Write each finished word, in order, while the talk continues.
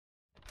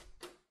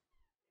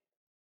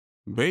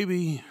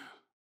Baby,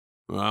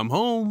 I'm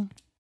home.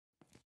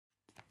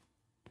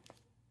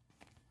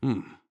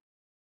 The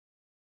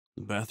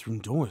bathroom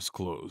door is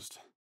closed.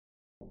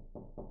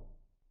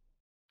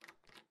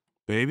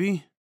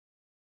 Baby?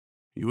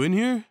 You in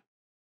here?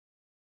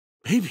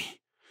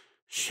 Baby!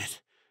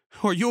 Shit.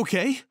 Are you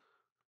okay?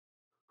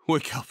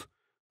 Wake up.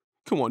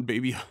 Come on,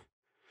 baby.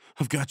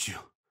 I've got you.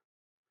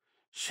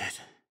 Shit.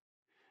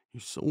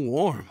 You're so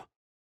warm.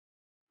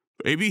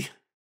 Baby?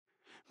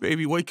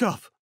 Baby, wake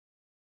up.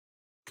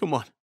 Come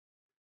on.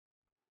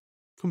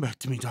 Come back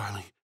to me,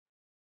 darling.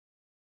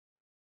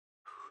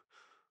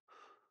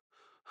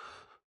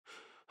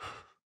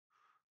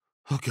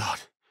 Oh, God.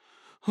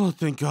 Oh,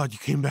 thank God you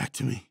came back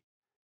to me.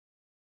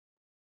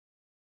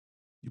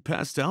 You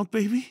passed out,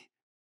 baby?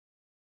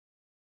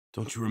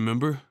 Don't you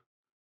remember?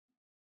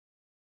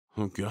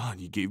 Oh, God,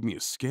 you gave me a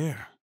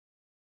scare.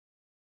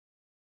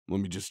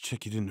 Let me just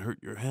check you didn't hurt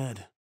your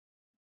head.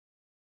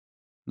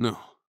 No.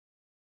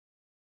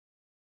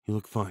 You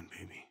look fine,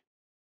 baby.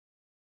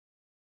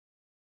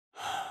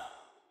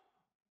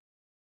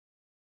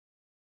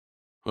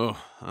 Oh,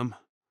 I'm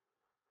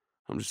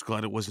just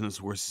glad it wasn't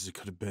as worse as it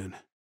could have been.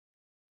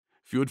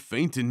 If you had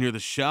fainted near the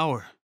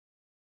shower...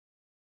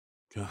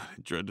 God,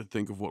 I dread to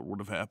think of what would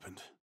have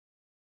happened.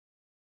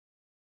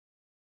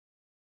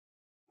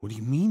 What do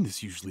you mean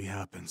this usually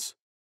happens?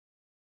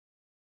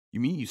 You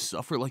mean you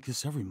suffer like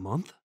this every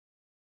month?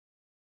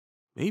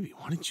 Baby,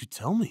 why didn't you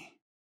tell me?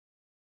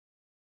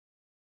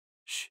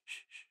 Shh,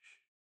 shh, shh, shh.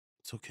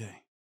 It's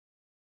okay.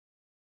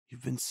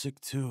 You've been sick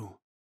too.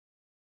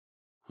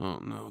 Oh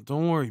no,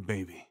 don't worry,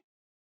 baby.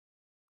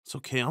 It's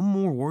okay, I'm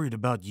more worried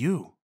about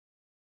you.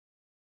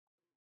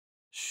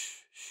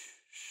 Shh, shh,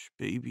 shh,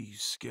 baby, you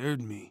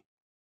scared me.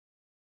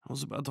 I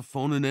was about to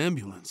phone an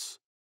ambulance.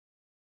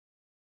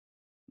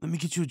 Let me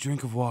get you a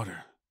drink of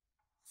water.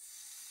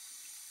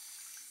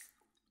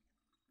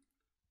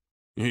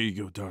 Here you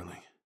go,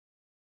 darling.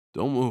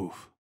 Don't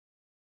move.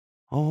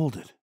 I'll hold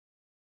it.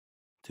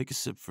 Take a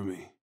sip for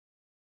me.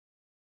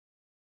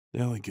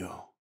 There we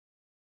go.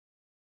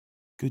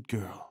 Good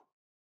girl.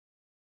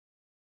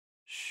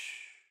 Shh.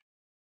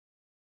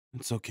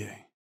 It's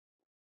okay.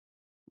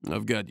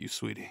 I've got you,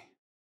 sweetie.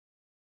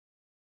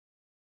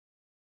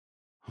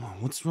 Oh,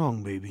 what's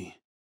wrong,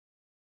 baby?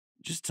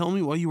 Just tell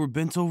me why you were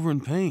bent over in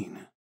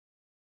pain.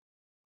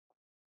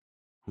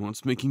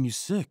 What's making you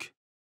sick?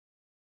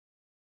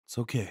 It's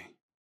okay.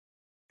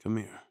 Come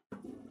here.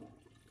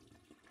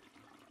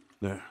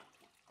 There.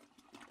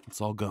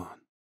 It's all gone.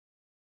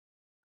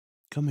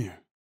 Come here.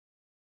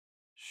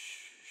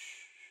 Shh.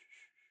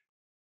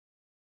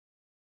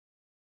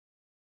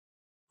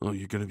 Oh,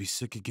 you're gonna be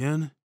sick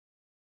again?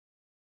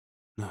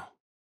 No.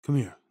 Come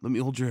here. Let me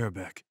hold your hair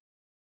back.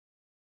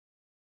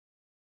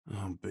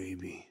 Oh,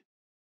 baby.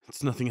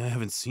 It's nothing I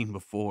haven't seen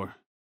before.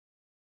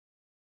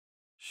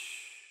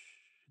 Shh.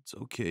 It's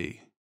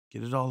okay.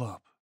 Get it all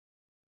up.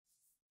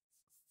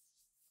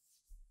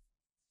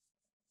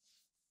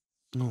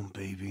 Oh,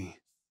 baby.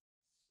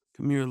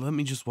 Come here, let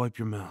me just wipe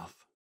your mouth.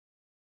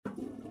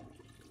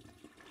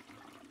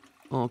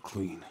 All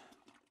clean.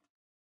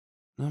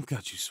 I've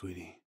got you,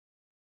 sweetie.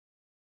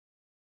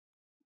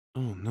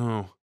 Oh,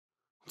 no.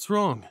 What's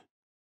wrong?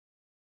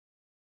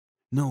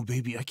 No,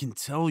 baby, I can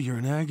tell you're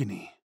in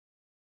agony.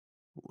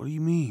 What do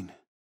you mean?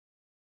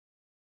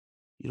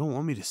 You don't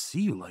want me to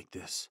see you like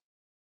this.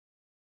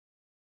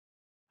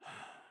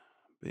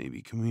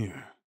 Baby, come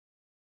here.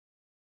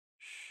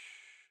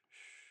 Shh,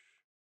 shh.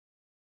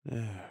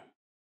 There.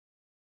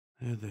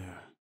 There.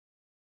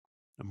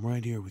 I'm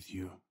right here with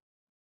you.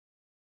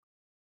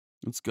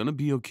 It's gonna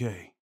be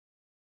okay.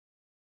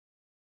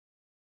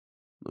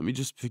 Let me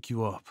just pick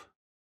you up.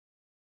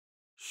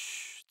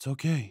 Shh, it's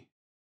okay.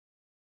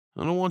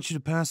 I don't want you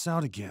to pass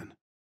out again.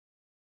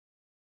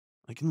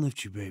 I can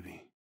lift you,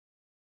 baby.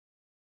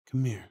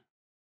 Come here.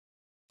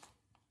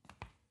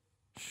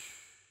 Shh.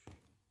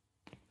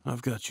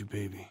 I've got you,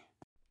 baby.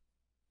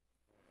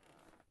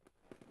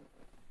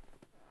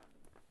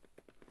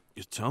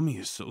 Your tummy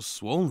is so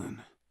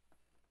swollen.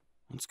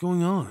 What's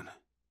going on?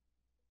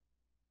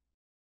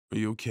 Are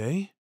you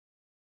okay?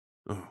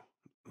 Oh,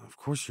 of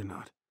course you're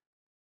not.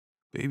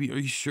 Baby, are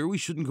you sure we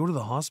shouldn't go to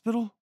the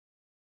hospital?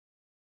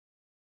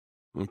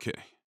 Okay,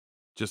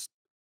 just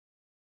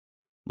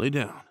lay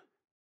down.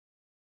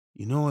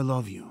 You know I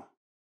love you,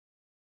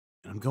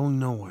 and I'm going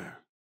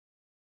nowhere.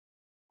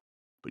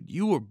 But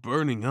you are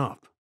burning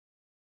up.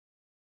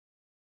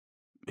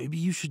 Maybe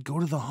you should go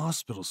to the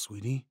hospital,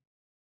 sweetie.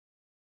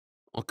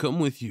 I'll come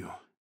with you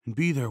and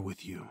be there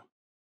with you.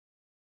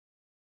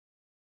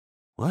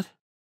 What?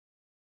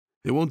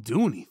 They won't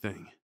do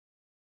anything.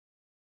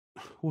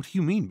 What do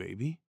you mean,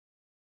 baby?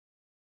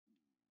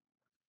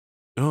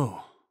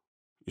 Oh,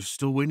 you're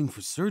still waiting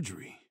for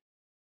surgery.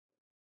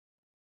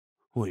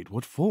 Wait,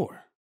 what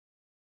for?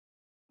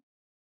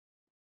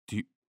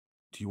 Do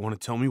you want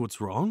to tell me what's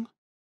wrong?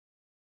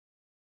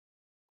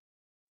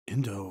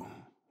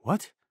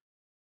 What?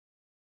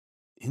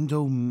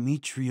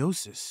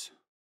 Endometriosis.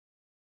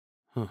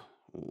 Huh.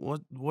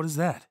 What is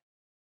that?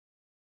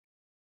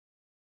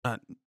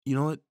 You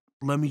know what?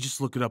 Let me just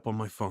look it up on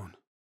my phone.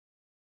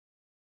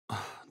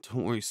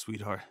 Don't worry,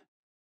 sweetheart.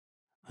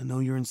 I know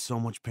you're in so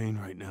much pain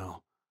right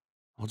now.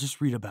 I'll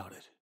just read about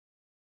it.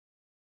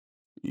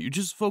 You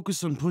just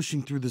focus on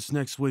pushing through this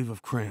next wave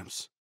of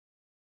cramps.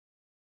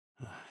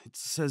 It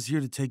says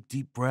here to take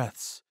deep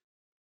breaths.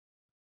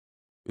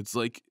 It's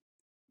like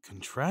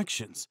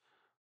contractions.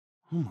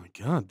 Oh my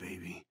God,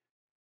 baby.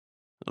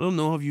 I don't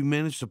know how you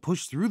managed to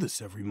push through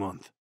this every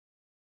month.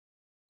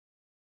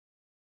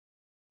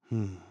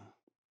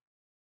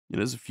 It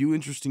has a few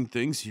interesting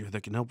things here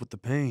that can help with the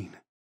pain.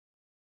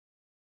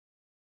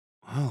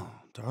 Wow,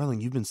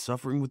 darling, you've been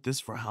suffering with this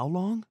for how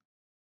long?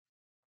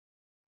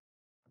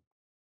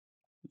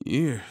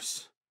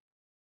 Years.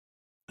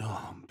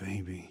 Oh,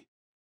 baby.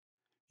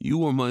 You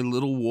were my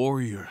little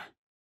warrior,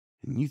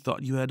 and you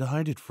thought you had to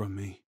hide it from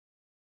me.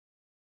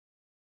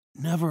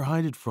 Never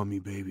hide it from me,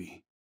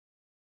 baby.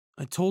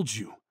 I told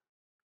you,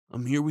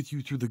 I'm here with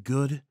you through the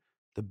good,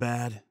 the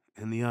bad,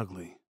 and the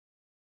ugly.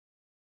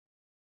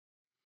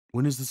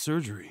 When is the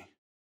surgery?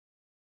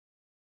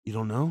 You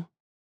don't know?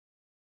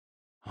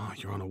 Oh,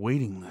 you're on a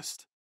waiting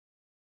list.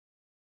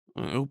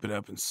 I hope it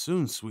happens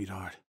soon,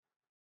 sweetheart.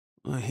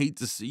 I hate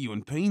to see you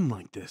in pain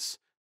like this.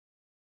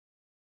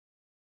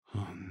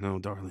 Oh, no,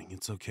 darling,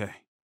 it's okay.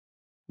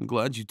 I'm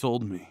glad you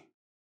told me.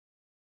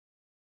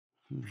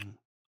 Mm.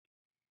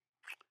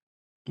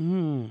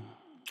 Mm.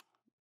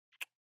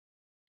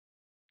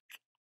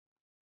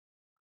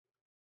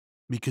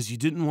 Because you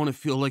didn't want to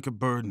feel like a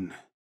burden.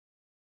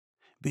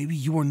 Baby,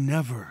 you were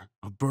never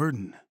a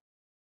burden.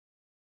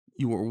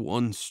 You were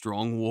one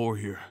strong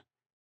warrior,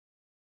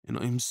 and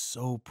I am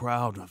so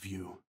proud of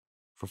you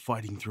for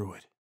fighting through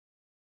it.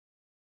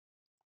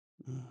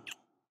 Mm.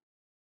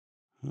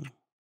 Mm.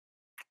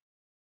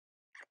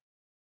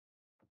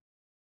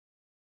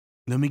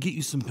 Let me get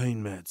you some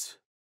pain meds.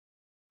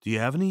 Do you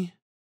have any?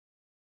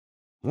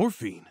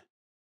 Morphine?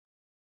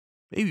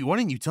 Baby, why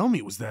didn't you tell me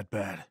it was that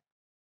bad?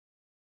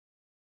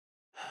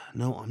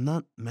 No, I'm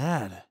not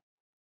mad.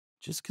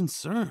 Just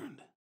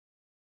concerned.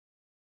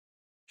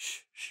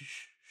 Shh, shh,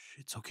 shh, shh.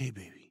 It's okay,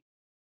 baby.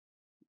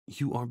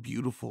 You are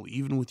beautiful,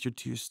 even with your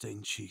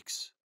tear-stained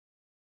cheeks.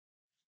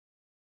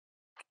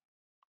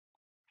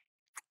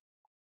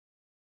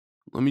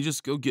 Let me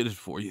just go get it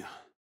for you.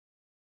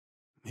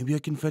 Maybe I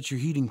can fetch your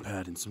heating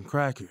pad and some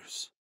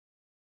crackers.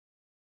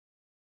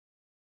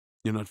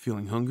 You're not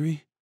feeling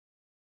hungry?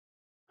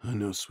 I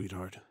know,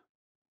 sweetheart.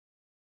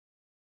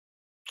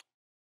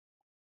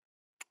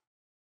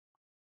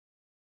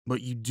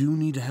 But you do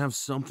need to have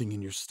something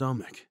in your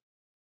stomach.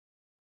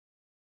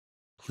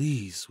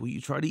 Please, will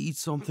you try to eat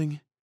something?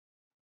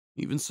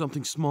 Even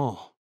something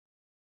small.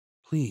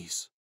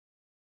 Please.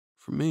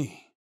 For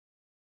me.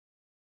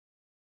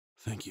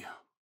 Thank you.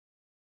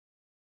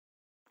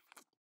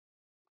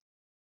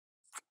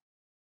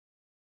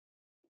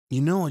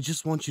 You know, I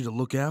just want you to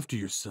look after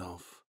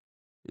yourself.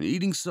 And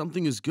eating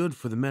something is good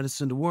for the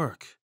medicine to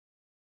work.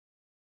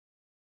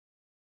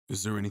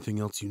 Is there anything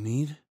else you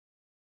need?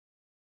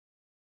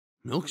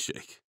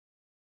 Milkshake?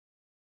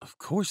 Of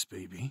course,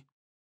 baby.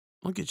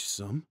 I'll get you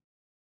some.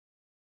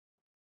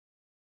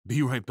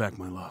 Be right back,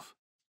 my love.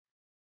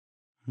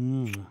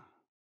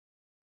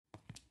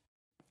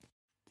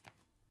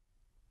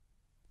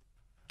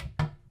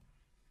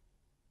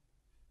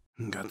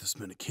 Got this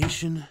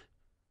medication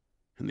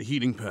and the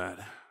heating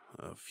pad,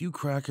 a few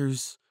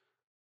crackers,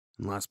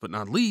 and last but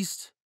not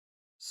least,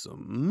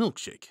 some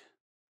milkshake.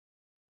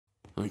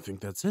 I think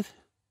that's it.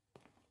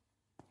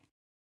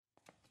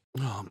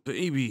 Oh,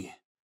 baby,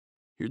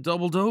 you're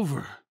doubled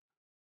over.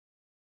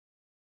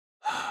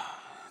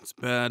 It's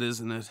bad,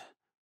 isn't it?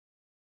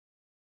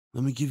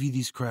 Let me give you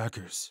these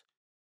crackers.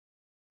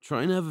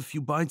 Try and have a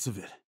few bites of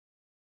it.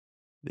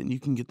 Then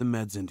you can get the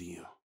meds into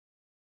you.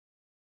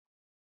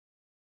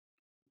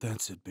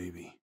 That's it,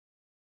 baby.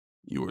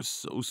 You are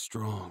so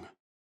strong.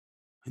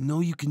 I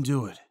know you can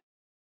do it.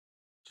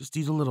 Just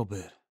eat a little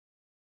bit.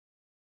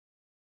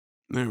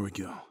 There we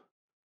go.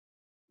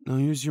 Now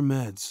here's your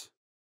meds.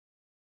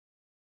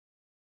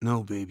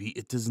 No, baby,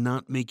 it does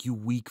not make you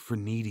weak for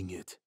needing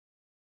it.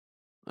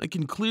 I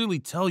can clearly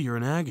tell you're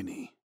in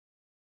agony.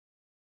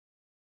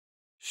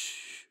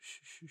 Shh, shh,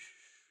 shh, shh.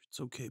 It's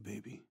okay,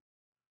 baby.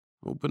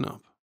 Open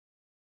up.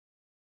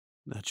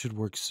 That should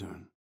work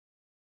soon.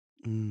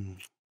 You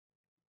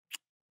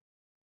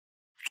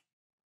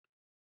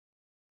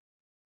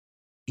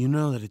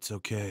know that it's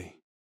okay.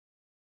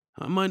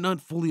 I might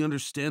not fully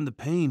understand the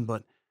pain,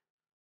 but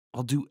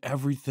I'll do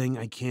everything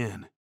I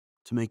can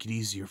to make it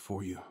easier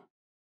for you.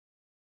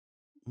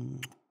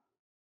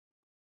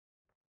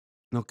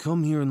 Now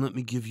come here and let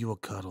me give you a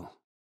cuddle.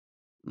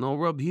 And I'll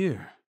rub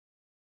here.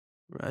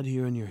 Right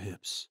here on your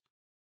hips.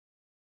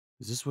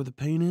 Is this where the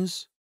pain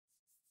is?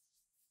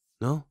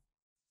 No?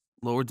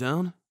 Lower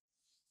down?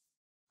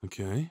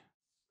 Okay.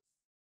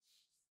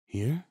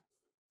 Here?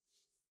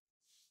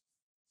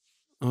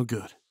 Oh,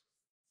 good.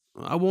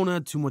 I won't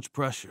add too much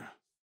pressure.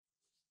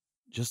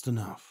 Just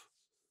enough.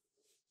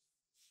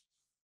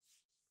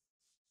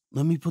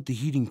 Let me put the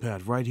heating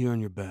pad right here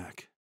on your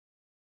back.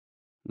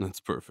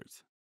 That's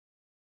perfect.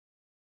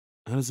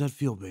 How does that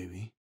feel,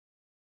 baby?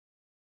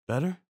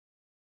 Better?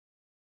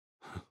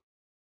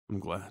 I'm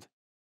glad.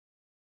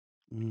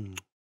 Mm.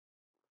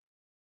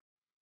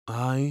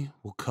 I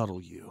will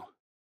cuddle you,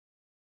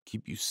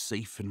 keep you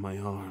safe in my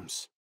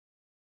arms.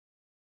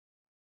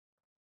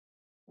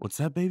 What's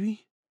that,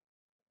 baby?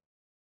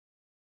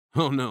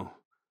 Oh no,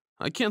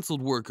 I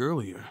canceled work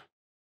earlier.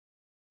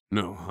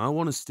 No, I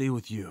want to stay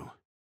with you.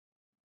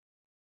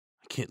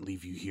 I can't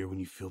leave you here when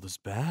you feel this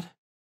bad.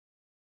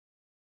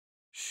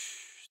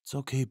 Shh, it's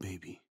okay,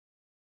 baby.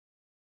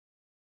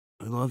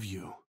 I love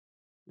you,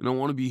 and I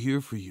want to be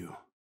here for you,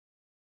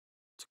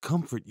 to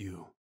comfort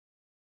you,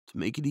 to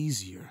make it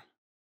easier.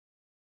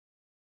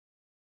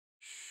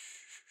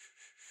 Shh.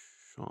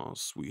 Oh,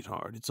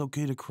 sweetheart, it's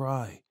okay to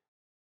cry.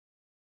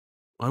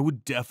 I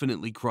would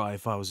definitely cry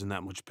if I was in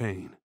that much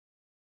pain.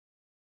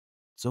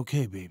 It's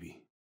okay,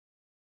 baby.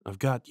 I've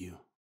got you.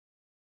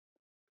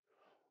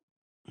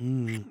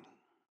 Mm,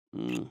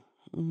 mm,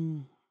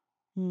 mm,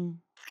 mm,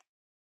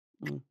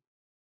 mm.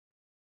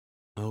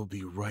 I'll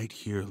be right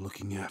here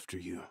looking after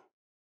you.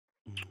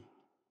 Mm.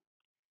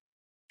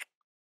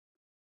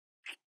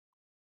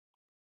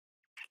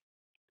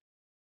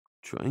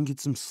 Try and get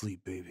some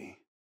sleep, baby.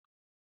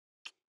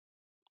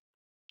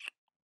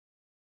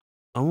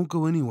 I won't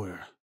go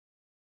anywhere.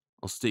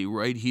 I'll stay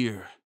right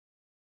here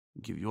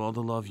and give you all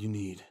the love you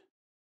need.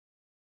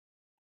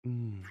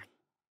 Mm,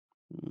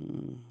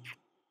 mm.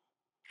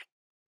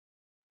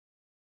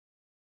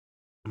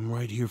 I'm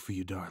right here for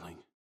you, darling.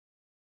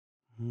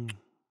 Mm.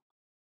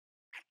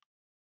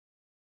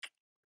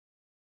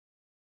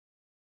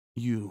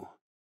 You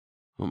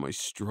are my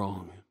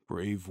strong,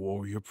 brave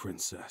warrior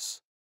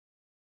princess.